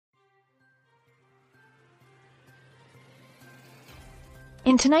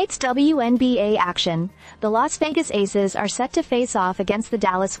In tonight's WNBA action, the Las Vegas Aces are set to face off against the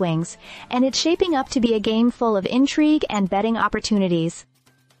Dallas Wings, and it's shaping up to be a game full of intrigue and betting opportunities.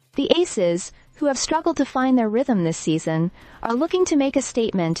 The Aces, who have struggled to find their rhythm this season, are looking to make a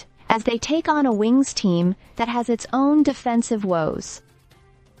statement as they take on a Wings team that has its own defensive woes.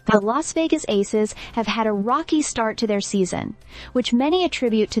 The Las Vegas Aces have had a rocky start to their season, which many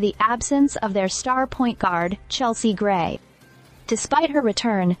attribute to the absence of their star point guard, Chelsea Gray. Despite her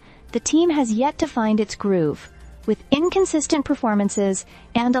return, the team has yet to find its groove, with inconsistent performances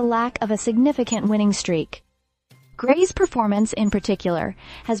and a lack of a significant winning streak. Gray's performance in particular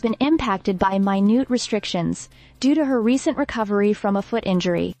has been impacted by minute restrictions due to her recent recovery from a foot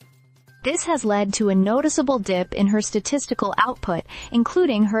injury. This has led to a noticeable dip in her statistical output,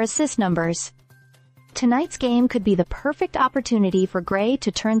 including her assist numbers. Tonight's game could be the perfect opportunity for Gray to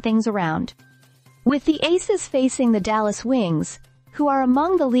turn things around. With the Aces facing the Dallas Wings, who are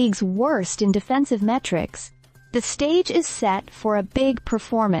among the league's worst in defensive metrics, the stage is set for a big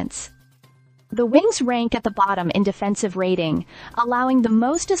performance. The Wings rank at the bottom in defensive rating, allowing the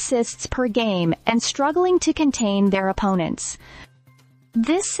most assists per game and struggling to contain their opponents.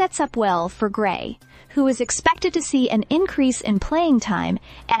 This sets up well for Gray, who is expected to see an increase in playing time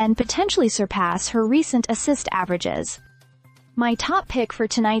and potentially surpass her recent assist averages. My top pick for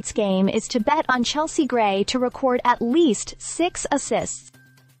tonight's game is to bet on Chelsea Gray to record at least 6 assists.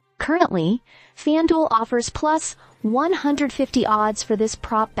 Currently, FanDuel offers plus 150 odds for this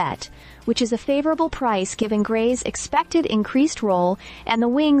prop bet, which is a favorable price given Gray's expected increased role and the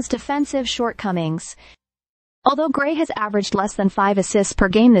Wings' defensive shortcomings. Although Gray has averaged less than 5 assists per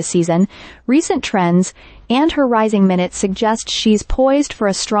game this season, recent trends and her rising minutes suggest she's poised for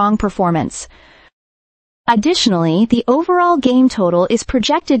a strong performance. Additionally, the overall game total is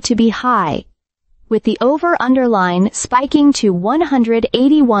projected to be high, with the over-under line spiking to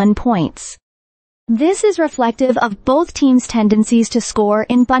 181 points. This is reflective of both teams' tendencies to score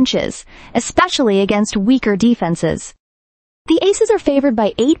in bunches, especially against weaker defenses. The Aces are favored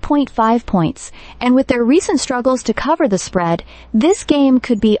by 8.5 points, and with their recent struggles to cover the spread, this game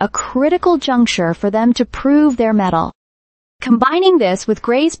could be a critical juncture for them to prove their mettle. Combining this with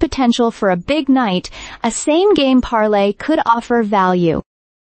Gray's potential for a big night, a same-game parlay could offer value.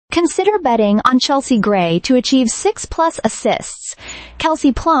 Consider betting on Chelsea Gray to achieve 6+ assists,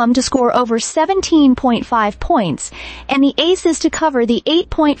 Kelsey Plum to score over 17.5 points, and the Aces to cover the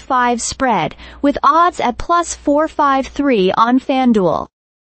 8.5 spread, with odds at plus 453 on FanDuel.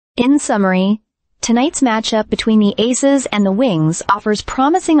 In summary, tonight's matchup between the Aces and the Wings offers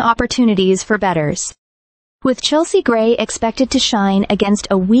promising opportunities for bettors. With Chelsea Gray expected to shine against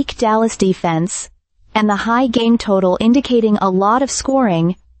a weak Dallas defense, and the high game total indicating a lot of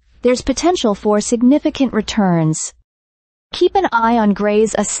scoring, there's potential for significant returns. Keep an eye on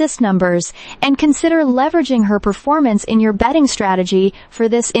Gray's assist numbers and consider leveraging her performance in your betting strategy for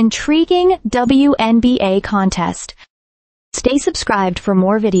this intriguing WNBA contest. Stay subscribed for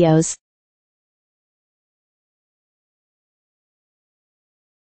more videos.